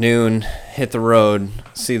Tuesday at noon, hit the road,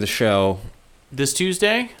 see the show. This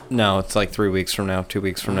Tuesday? No, it's like 3 weeks from now, 2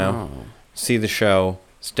 weeks from now. Oh. See the show,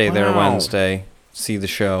 stay there Wow. Wednesday, see the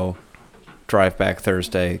show, drive back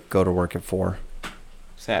Thursday, go to work at 4.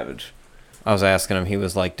 Savage. I was asking him, he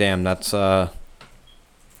was like, "Damn, that's I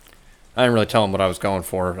didn't really tell him what I was going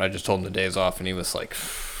for. I just told him the days off, and he was like,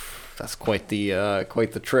 "That's quite the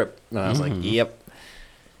trip." And I was like, Mhm. "Yep."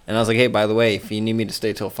 And I was like, "Hey, by the way, if you need me to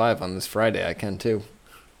stay till 5 on this Friday, I can too."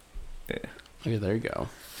 Yeah, there you go.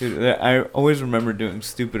 Dude, I always remember doing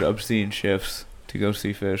stupid obscene shifts to go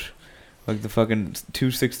see fish. Like the fucking 2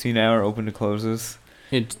 16-hour open to closes.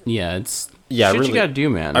 It's Yeah, shit really- you gotta do,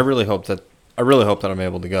 man. I really hope that I'm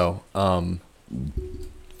able to go.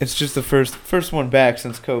 It's just the first one back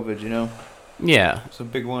since COVID, you know? Yeah, It's a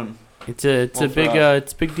big one. it's a Well, for big us.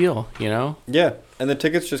 it's a big deal, you know. Yeah, and the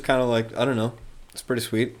tickets just kind of like, I don't know, it's pretty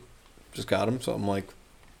sweet. Just got them, so I'm like,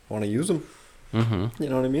 want to use them. Mm-hmm. You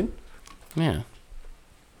know what I mean? Yeah,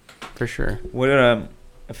 for sure. What I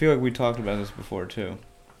feel like we talked about this before too.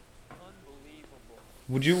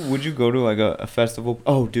 Would you go to like a festival?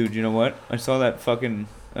 Oh, dude, you know what? I saw that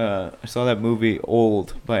movie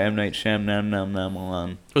Old by M Night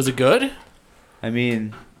Shyamalan. Was it good? I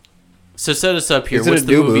mean, So set us up here. Is it What's a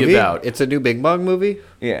the new movie about? It's a new Big Bang movie.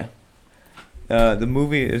 yeah. The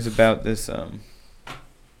movie is about this.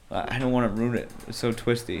 I don't want to ruin it. It's so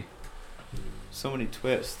twisty. So many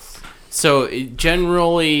twists. So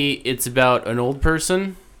generally, it's about an old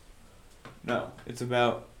person. No, it's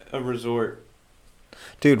about a resort.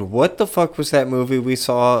 Dude, what the fuck was that movie we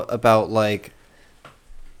saw about, like,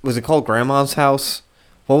 was it called Grandma's House?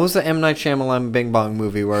 What was the M. Night Shyamalan Bing Bong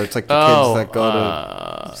movie where it's like the kids that go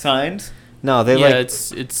to... Signs? No, they yeah, like.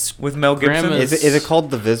 it's With Mel Gibson? Grandma's- Is it called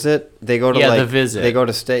The Visit? They go to Yeah, like The Visit. They go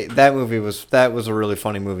to stay. That was a really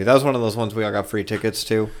funny movie. That was one of those ones we all got free tickets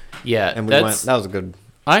to, yeah, and we that's went. That was a good.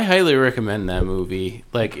 I highly recommend that movie.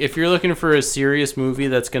 Like, if you're looking for a serious movie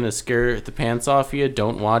that's gonna scare the pants off you,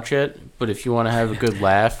 don't watch it. But if you want to have a good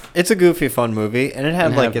laugh, It's a goofy, fun movie, and it had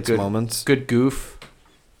And like have its good- moments. good goof,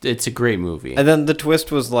 it's a great movie. And then the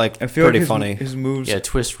twist was like I feel pretty like funny. his moves, Yeah,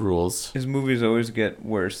 twist rules. his movies always get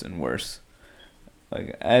worse and worse.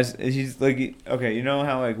 Like as he's like, okay, you know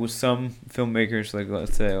how like with some filmmakers, like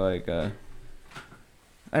let's say like I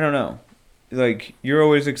don't know, like you're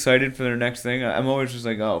always excited for their next thing. I'm always just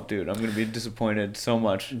like, oh, dude, I'm gonna be disappointed so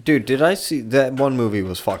much. Dude, did I see that one movie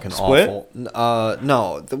was fucking Split? awful?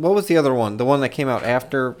 No. What was the other one? The one that came out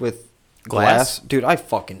after with Glass? Dude, I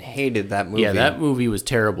fucking hated that movie. Yeah, that movie was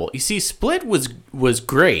terrible. You see, Split was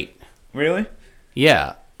great. Really?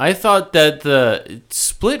 Yeah, I thought that the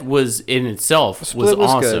Split was in itself Split was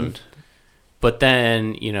awesome. good. But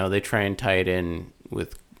then, they try and tie it in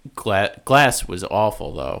with Glass was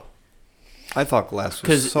awful, though. I thought Glass was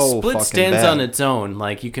Because so Split fucking stands bad. on its own.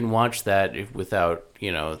 Like, you can watch that without,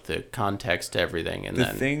 the context to everything. And The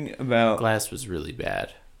then thing about Glass was really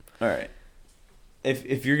bad. all right,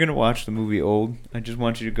 if you're gonna watch the movie Old, I just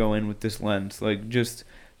want you to go in with this lens. Like, just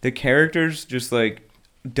the characters just like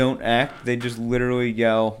don't act; they just literally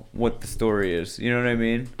yell what the story is. You know what I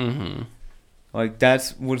mean? Mm-hmm. Like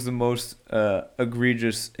was the most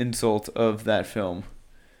egregious insult of that film,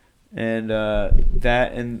 and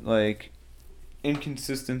that and like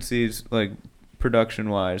inconsistencies like production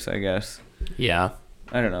wise, I guess. Yeah.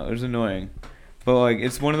 I don't know. It was annoying, but like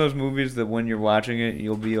it's one of those movies that when you're watching it,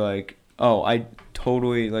 you'll be like, oh, I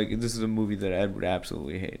totally like this is a movie that Ed would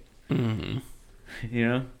absolutely hate. Mm-hmm. You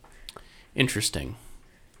know? Interesting.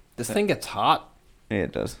 This thing gets hot. Yeah,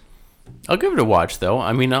 it does. I'll give it a watch, though.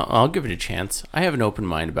 I mean, I'll give it a chance. I have an open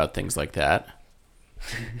mind about things like that.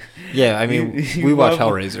 Yeah, I mean, You we watch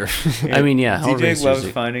love- Hellraiser. I mean, yeah, DJ Hellraiser's loves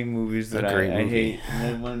a- finding movies that a great I movie. hate,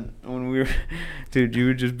 and then when we were, dude, you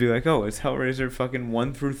would just be like, oh, it's Hellraiser fucking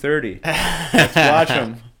 1 through 30. Let's watch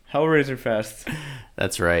them. Hellraiser Fest.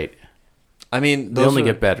 That's right. I mean, They those only are-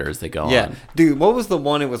 get better as they go Yeah, on. dude, what was the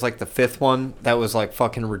one? It was like the fifth one that was like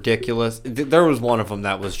fucking ridiculous. There was one of them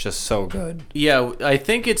that was just so good. Yeah, I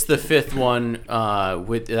think it's the fifth one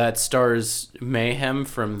with that stars Mayhem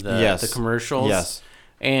from the Yes. commercials. Yes.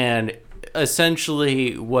 And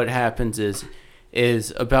essentially what happens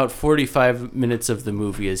is about 45 minutes of the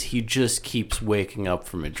movie is he just keeps waking up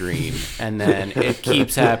from a dream, and then it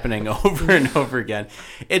keeps happening over and over again.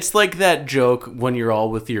 It's like that joke when you're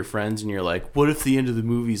all with your friends and you're like, what if the end of the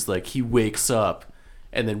movie's like he wakes up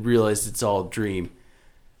and then realizes it's all a dream,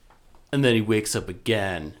 and then he wakes up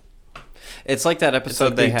again. It's like that It's episode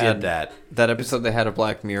like they had did that. episode they had of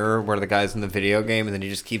Black Mirror where the guy's in the video game and then he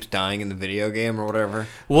just keeps dying in the video game or whatever.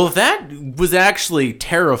 Well, that was actually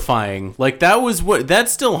terrifying. Like, that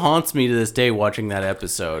still haunts me to this day watching that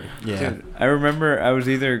episode. Yeah. Dude, I remember I was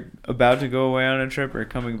either about to go away on a trip or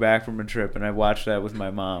coming back from a trip, and I watched that with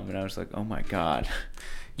my mom, and I was like, oh my god.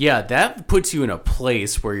 Yeah, that puts you in a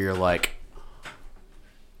place where you're like,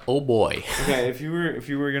 oh boy. Okay, if you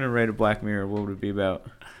were gonna write a Black Mirror, what would it be about?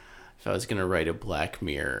 If I was going to write a Black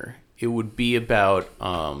Mirror, it would be about,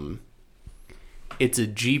 it's a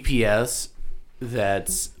GPS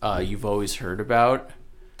that's, you've always heard about,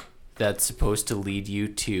 that's supposed to lead you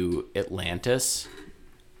to Atlantis,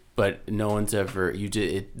 but no one's ever, you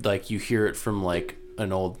hear it from like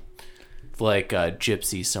an old, like a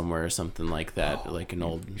gypsy somewhere or something like that, like an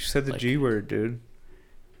old. You said the like, G word, dude.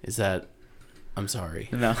 Is that, I'm sorry.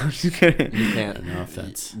 No, I'm just kidding. You I can't. don't know if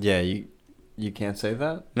that's. Yeah, you can't say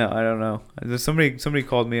that. No, I don't know. There's somebody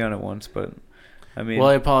called me on it once, but I mean, Well,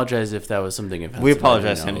 I apologize if that was something offensive. We I don't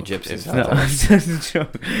apologize to know any gypsies if- out no, there. it's just a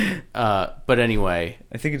joke. But anyway,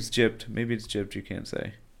 I think it's gypped. Maybe it's gypped. You can't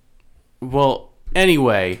say. well,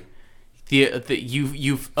 anyway,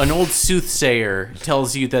 you've an old soothsayer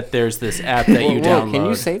tells you that there's this app that you Whoa, download. can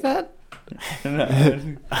you say that?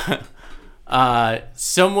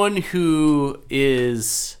 Someone who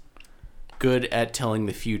is good at telling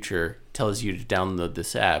the future tells you to download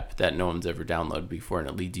this app that no one's ever downloaded before, and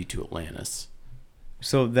it leads you to Atlantis.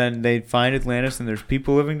 So then they find Atlantis, and there's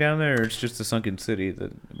people living down there, or it's just a sunken city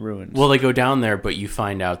that ruins. Well, they go down there, but you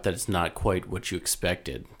find out that it's not quite what you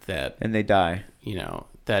expected. That and they die.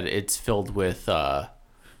 that it's filled with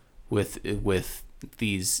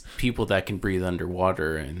these people that can breathe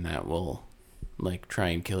underwater, and that will like try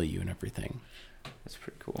and kill you and everything. That's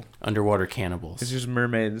pretty cool. Underwater cannibals. It's just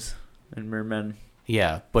mermaids and mermen.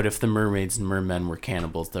 Yeah, but if the mermaids and mermen were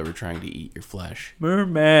cannibals that were trying to eat your flesh.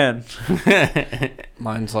 Merman.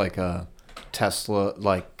 Mine's like Tesla,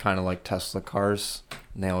 like kind of like Tesla cars,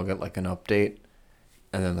 and they all get like an update,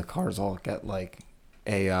 and then the cars all get like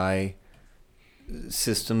AI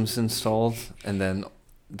systems installed, and then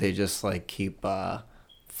they just like keep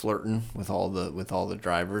flirting with all the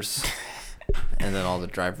drivers, and then all the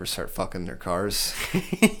drivers start fucking their cars,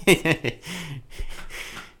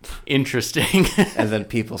 Interesting. and then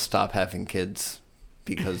people stop having kids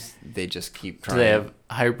because they just keep Do trying. they have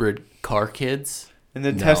hybrid car kids? And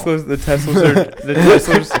the No.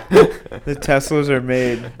 Teslas are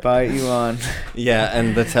made by Elon. Yeah,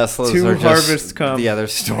 and the Teslas To are just harvest cum. Yeah, they're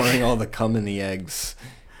storing all the cum in the eggs,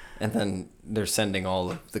 and then they're sending all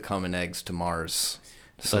of the cum and eggs to Mars,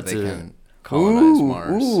 so That's they a- can colonize Ooh,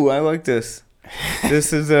 Mars. ooh, I like this.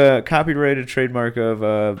 This is a copyrighted trademark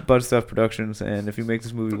of Bud Stuff Productions, and if you make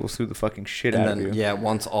this movie, we'll sue the fucking shit And out of then, you. yeah,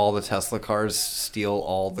 once all the Tesla cars steal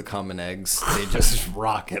all the cum and eggs, they just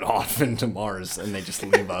rocket off into Mars, and they just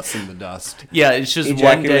leave us in the dust. Yeah, it's just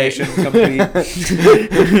one day. Ejaculation complete.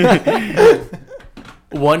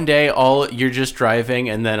 One day, you're just driving,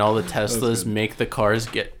 and then all the Teslas make the cars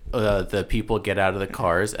the people get out of the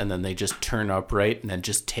cars, and then they just turn upright and then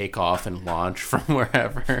just take off and launch from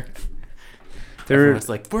wherever. They're Everyone's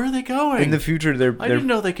like, "Where are they going?" in the future. I didn't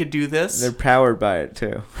know they could do this. They're powered by it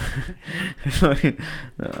too. No, I don't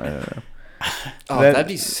know. Oh, That- that'd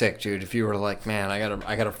be sick, dude. If you were like, man, I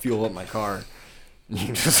gotta fuel up my car.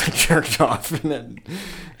 You just like jerked off and then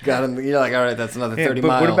got in. You're like, all right, that's another Yeah, 30 but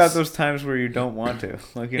miles. what about those times where you don't want to?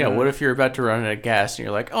 Like, you Yeah, know, what if you're about to run out of gas and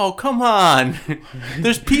you're like, "Oh, come on,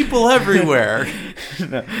 there's people everywhere."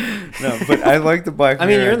 no, but I like the Black I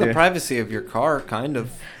mean, Mirror you're in the idea. privacy of your car, kind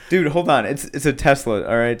of. Dude, hold on. It's a Tesla,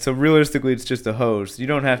 all right? So realistically, it's just a hose. You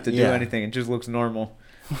don't have to do Yeah. anything. It just looks normal.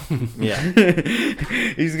 Yeah.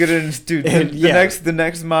 He's gonna dude. Yeah. The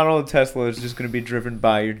next model of Tesla is just gonna be driven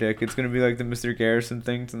by your dick. It's gonna be like the Mr. Garrison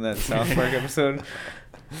things in that South Park episode.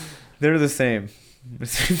 They're the same.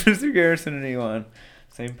 Mr. Garrison and Elon,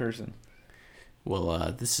 same person.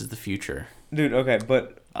 Well, this is the future. Dude, okay,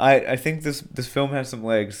 but I think this film has some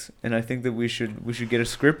legs, and I think that we should get a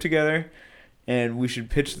script together, and we should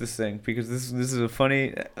pitch this thing because this is a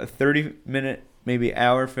funny 30-minute maybe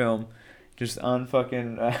hour film, just on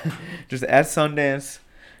fucking just at Sundance,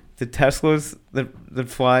 the Teslas that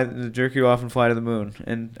fly that jerk you off and fly to the moon,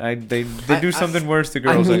 and they do something worse to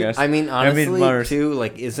girls, I guess. I mean, honestly, Mars. too,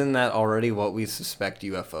 like, isn't that already what we suspect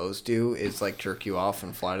UFOs do? Is like jerk you off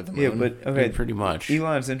and fly to the moon? Yeah, but I mean, okay, pretty much.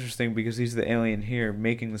 Elon's interesting because he's the alien here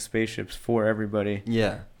making the spaceships for everybody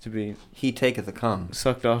yeah, to be he taketh the cum,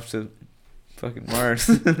 sucked off to fucking Mars.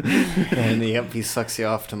 and he sucks you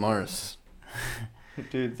off to Mars.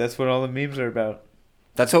 Dude, that's what all the memes are about.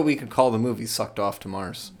 That's what we could call the movie, "Sucked Off to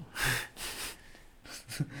Mars."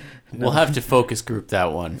 We'll have to focus group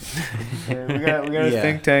that one. Yeah, we got a Yeah.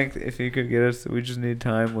 think tank. If you could get us, we just need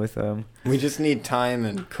time with We just need time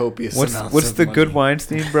and copious amounts what's of the money. good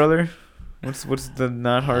Weinstein brother? What's the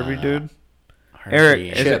not Harvey dude? Harvey- Eric,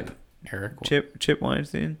 is Chip. Eric. Chip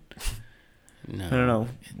Weinstein? No, I don't know.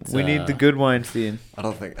 it's, We need the good Weinstein. I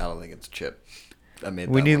don't think it's Chip. I made.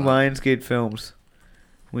 We that need one up. Lionsgate Films.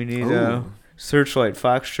 We need Ooh. Searchlight.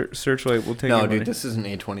 Searchlight will take No, your money. dude, this is an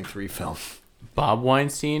A23 film. Bob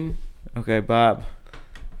Weinstein. Okay, Bob.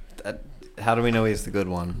 How do we know he's the good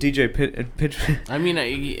one? DJ pitch. I mean,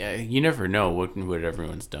 you never know what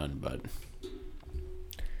everyone's done, but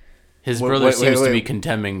his brother wait, seems to wait. be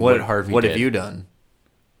condemning what Harvey What did. have you done?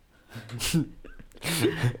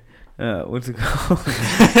 What's it called?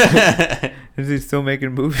 Is he still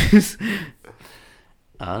making movies?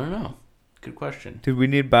 I don't know. Good question. Dude, we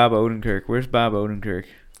need Bob Odenkirk. Where's Bob Odenkirk?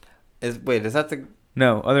 Is that the?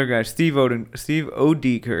 No, other guy. Steve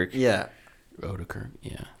O.D. Kirk. Yeah. Odenkirk,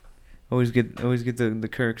 yeah. Always get the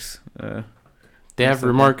Kirks. They have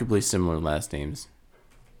remarkably similar last names.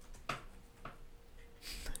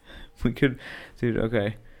 We could, dude.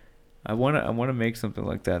 Okay, I wanna make something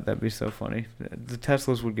like that. That'd be so funny. The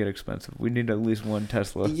Teslas would get expensive. We need at least one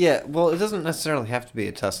Tesla. Yeah. Well, it doesn't necessarily have to be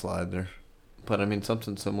a Tesla either, but I mean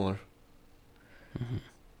something similar,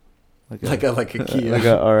 like a Kia, like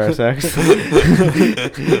a RSX.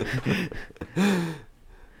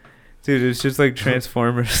 Dude, it's just like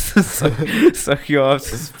Transformers. suck you off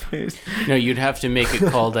to space. No, you'd have to make it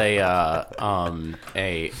called an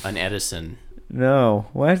Edison, No,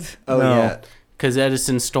 what? Oh no. yeah. because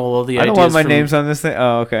Edison stole all the I ideas don't want my from, names on this thing.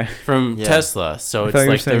 Oh, okay. from Yeah. Tesla, so I it's thought you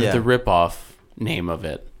were like saying- the rip-off name of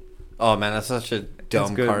it. Oh man, that's such a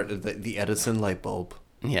dumb good. part of the Edison light bulb.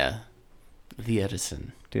 Yeah, the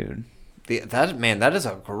Edison. Dude. That is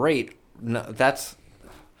a great. No, that's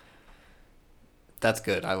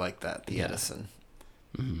good. I like that. The Yeah. Edison.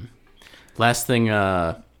 Last thing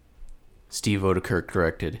Steve Odekirk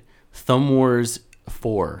directed. Thumb Wars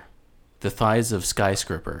 4. The Thighs of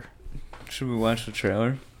Skyscraper. Should we watch the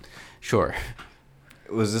trailer? Sure.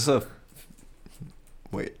 Was this a...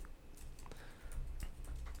 Wait.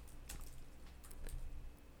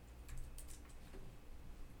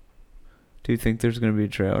 Do you think there's going to be a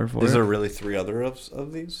trailer for Is it? there really 3 other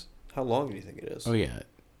of these? How long do you think it is? Oh, yeah.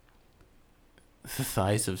 The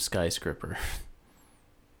Thighs of Skyscraper.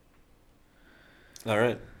 All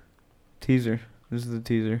right. Teaser. This is the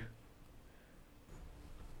teaser.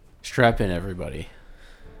 Strap in, everybody.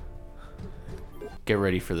 Get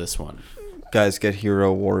ready for this one. Guys, get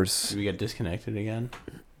Hero Wars. Did we get disconnected again?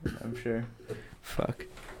 I'm sure. Fuck.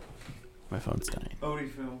 My phone's dying.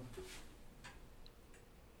 Odie film.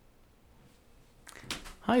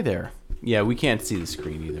 Hi there. Yeah, we can't see the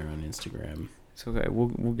screen either on Instagram. It's okay.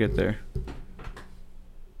 We'll get there.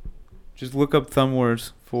 Just look up Thumb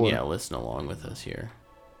Wars 4. Yeah, listen along with us here.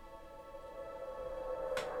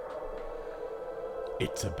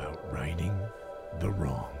 It's about righting the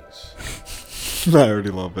wrongs. I already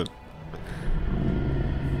love it.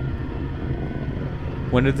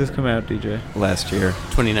 When did this come out, DJ? Last year.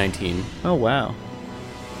 2019. Oh, wow.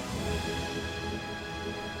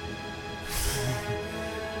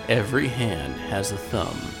 Every hand has a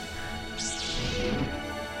thumb.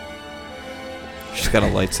 She's got a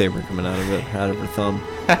lightsaber coming out of it, out of her thumb.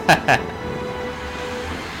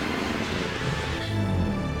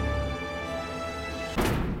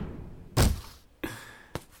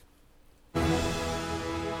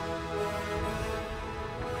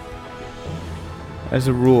 As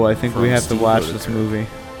a rule, I think From we have to Steve watch Odekirk. this movie.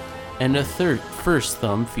 And a first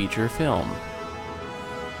thumb feature film.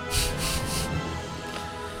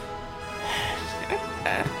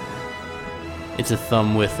 It's a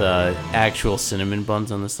thumb with actual cinnamon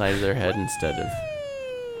buns on the side of their head instead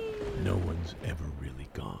of... No one's ever really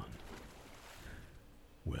gone.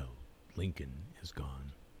 Well, Lincoln is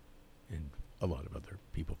gone, and a lot of other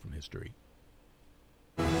people from history.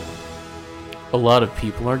 A lot of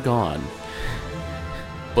people are gone.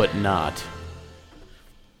 But not.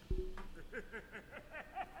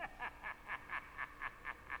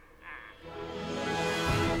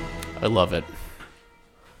 I love it.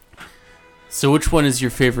 So which one is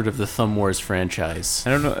your favorite of the Thumb Wars franchise?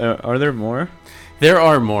 I don't know. Are there more? There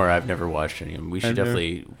are more. I've never watched any of them. We should I've never-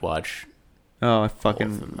 definitely watch. Oh, I of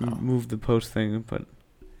fucking them now. moved the post thing, but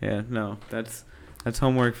yeah, no, that's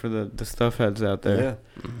homework for the stuff heads out there.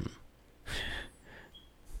 Yeah.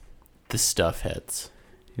 The stuff heads.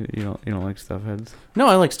 You don't like stuff heads? No,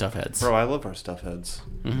 I like stuff heads. Bro, I love our stuff stuffheads.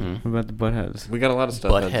 Mm-hmm. What about the butt heads? We got a lot of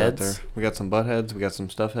stuff heads out Buttheads? there. We got some butt heads. We got some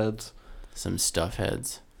stuff heads. Some stuff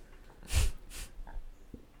heads.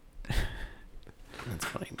 That's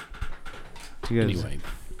funny. Do you guys? Anyway,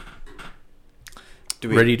 Do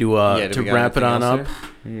we, ready to do to we got wrap it anything on else up?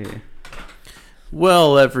 here? Yeah.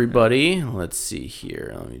 Well, everybody, let's see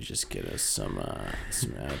here. Let me just get us some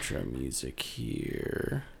outro music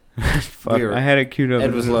here. Fuck, We were- I had it queued up.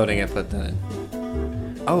 Ed was loading it, but then...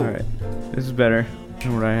 Oh, All right, this is better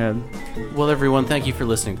than what I had. Well, everyone, thank you for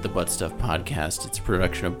listening to the Butt Stuff Podcast. It's a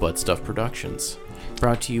production of Butt Stuff Productions.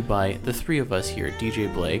 Brought to you by the three of us here,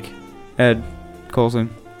 DJ Blake, Ed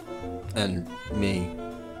Colson. and me,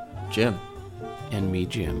 Jim. and me,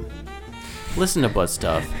 Jim. Listen to Butt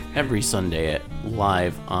Stuff every Sunday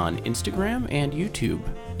live on Instagram and YouTube.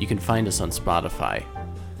 You can find us on Spotify.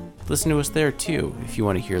 Listen to us there too if you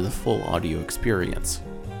want to hear the full audio experience.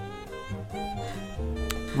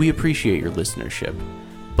 We appreciate your listenership.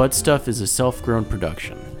 Butt Stuff is a self-grown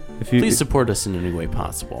production. If you Please support us in any way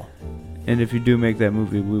possible. and if you do make that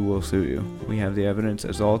movie, we will sue you. We have the evidence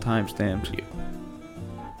as all time stamped.